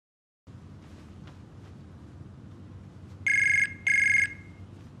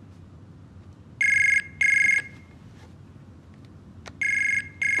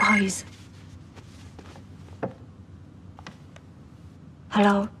好意思。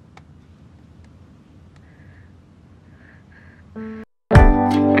Hello。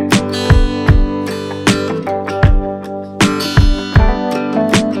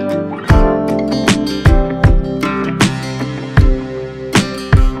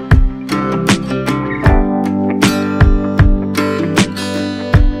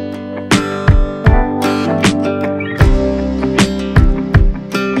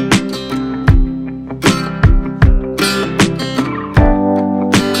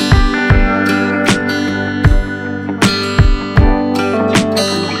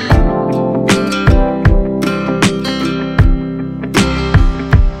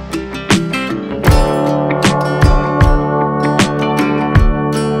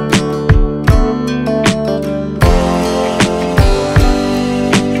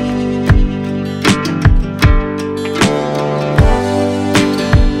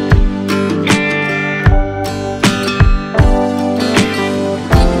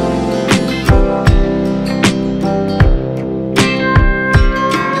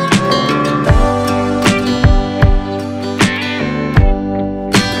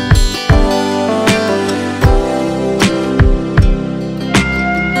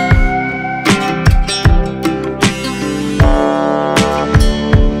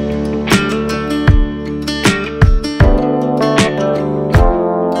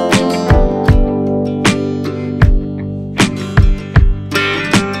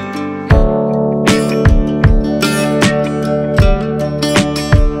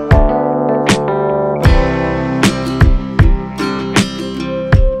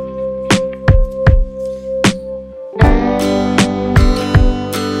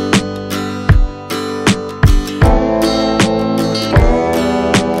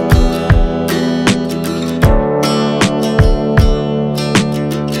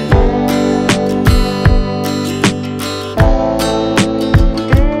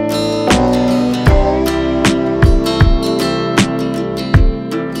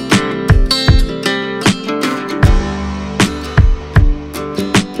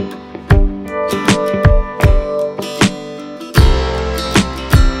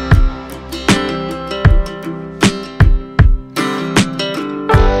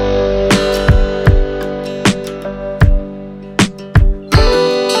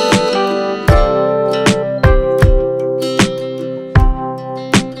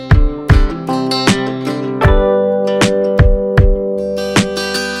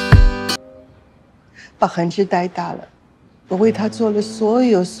把恒之带大了，我为他做了所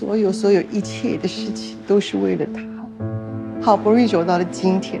有一切的事情，都是为了他。好不容易走到了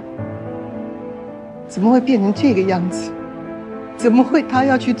今天，怎么会变成这个样子？怎么会他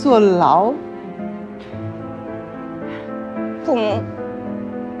要去坐牢？父母，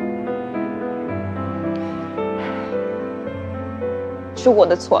是我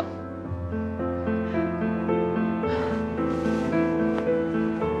的错。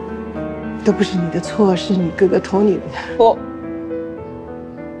都不是你的错，是你哥哥偷你的。不，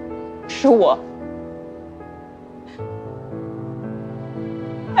是我。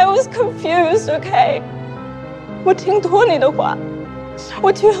I was confused, OK？ 我听托你的话，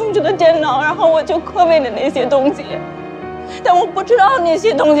我去用这个电脑，然后我就拷贝了那些东西，但我不知道那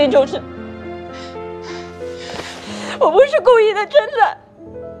些东西就是，我不是故意的，真的。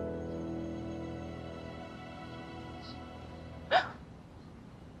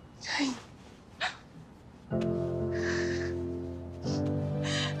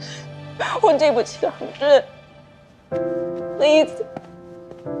我对不起恒之 ，please。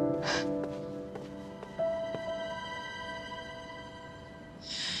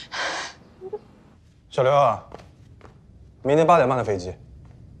小刘啊，明天8点半的飞机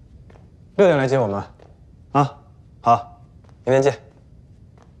，6点来接我们，啊，好，明天见。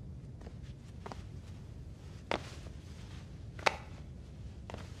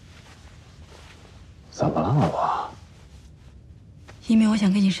怎么了，老婆？一鸣，我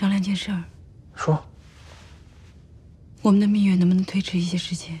想跟你商量件事儿。说。我们的蜜月能不能推迟一些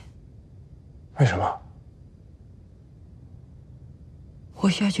时间？为什么？我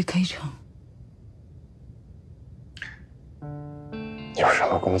需要去K城。有什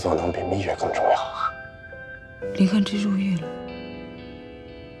么工作能比蜜月更重要啊？林恒之入狱了，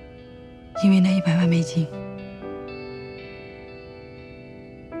因为那100万美金。